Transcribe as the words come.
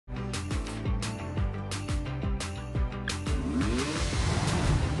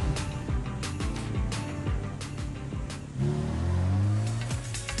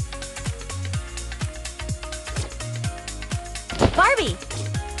Barbie!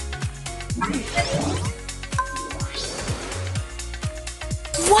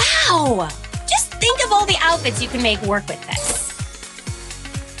 Wow! Just think of all the outfits you can make work with this.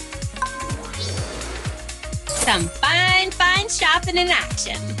 Some fine shopping in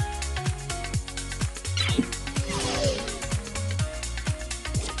action.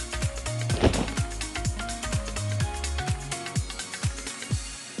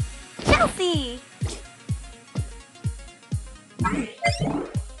 Chelsea!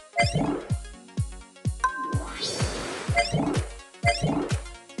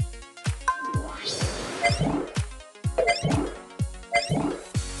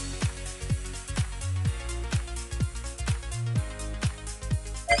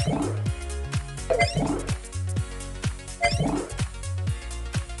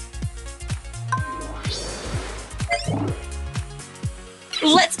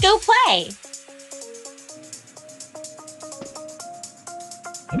 Let's go play!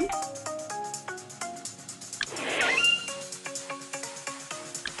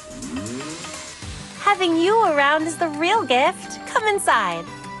 Having you around is the real gift. Come inside.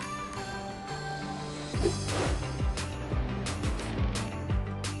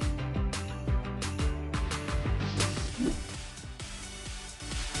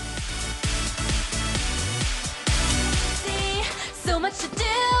 So much to do.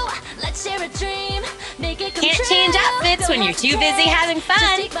 Let's share a dream. Make it come Can't true. change outfits when you're too busy having fun.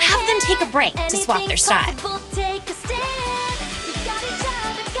 Just take my Have them hand. take a break to swap their Anything's style. possible, take a stand. We got each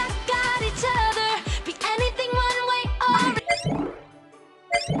other, got each other. Be anything one way or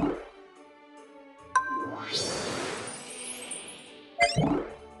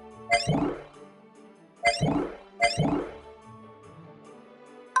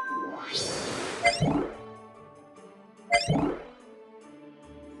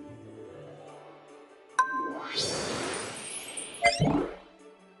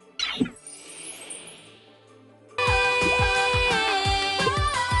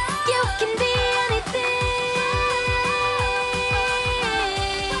you can be anything.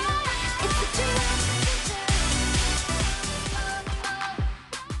 It's the truth.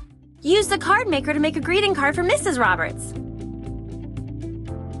 Use the card maker to make a greeting card for Mrs. Roberts.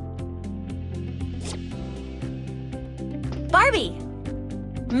 Barbie.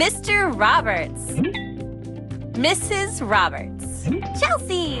 Mr. Roberts. Mrs. Roberts.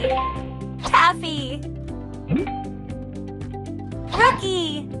 Chelsea. Taffy.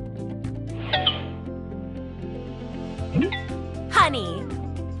 Rookie. Honey.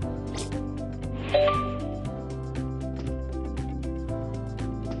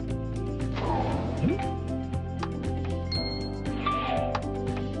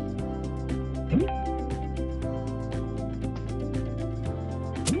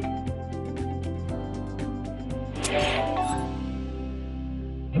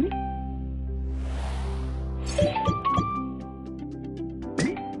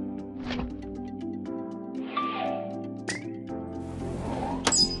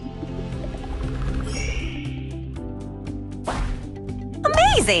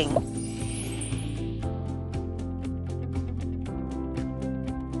 Amazing!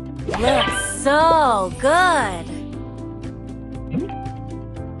 Looks so good!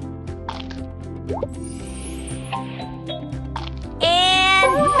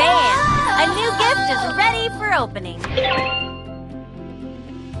 And bam! A new gift is ready for opening.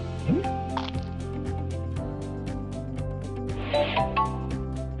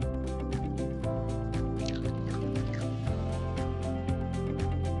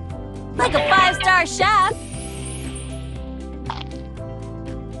 Like a 5-star chef.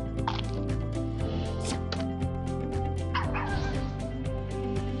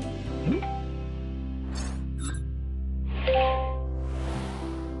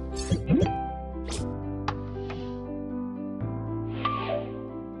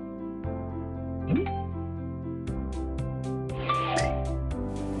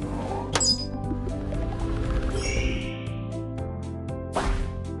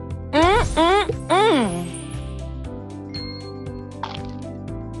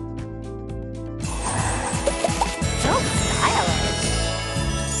 So stylish.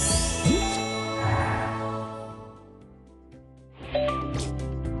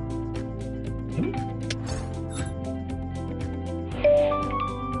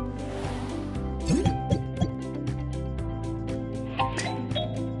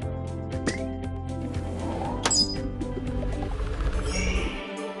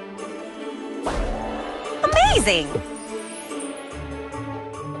 Amazing!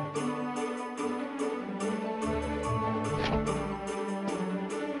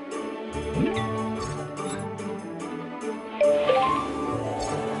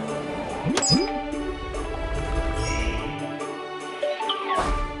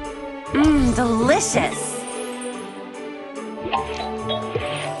 Mmm, delicious.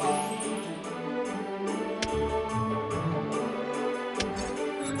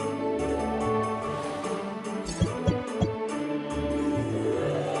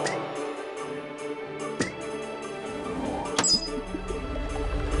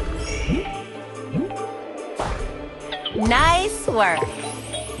 Nice work.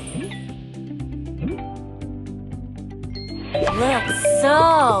 Looks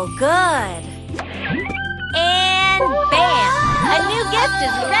so good. And bam! A new gift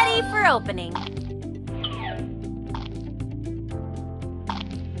is ready for opening.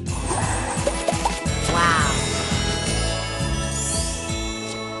 Wow.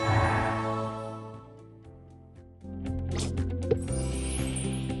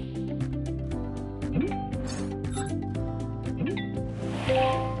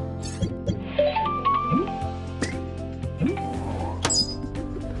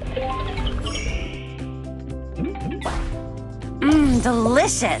 Mmm,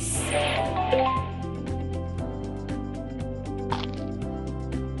 delicious.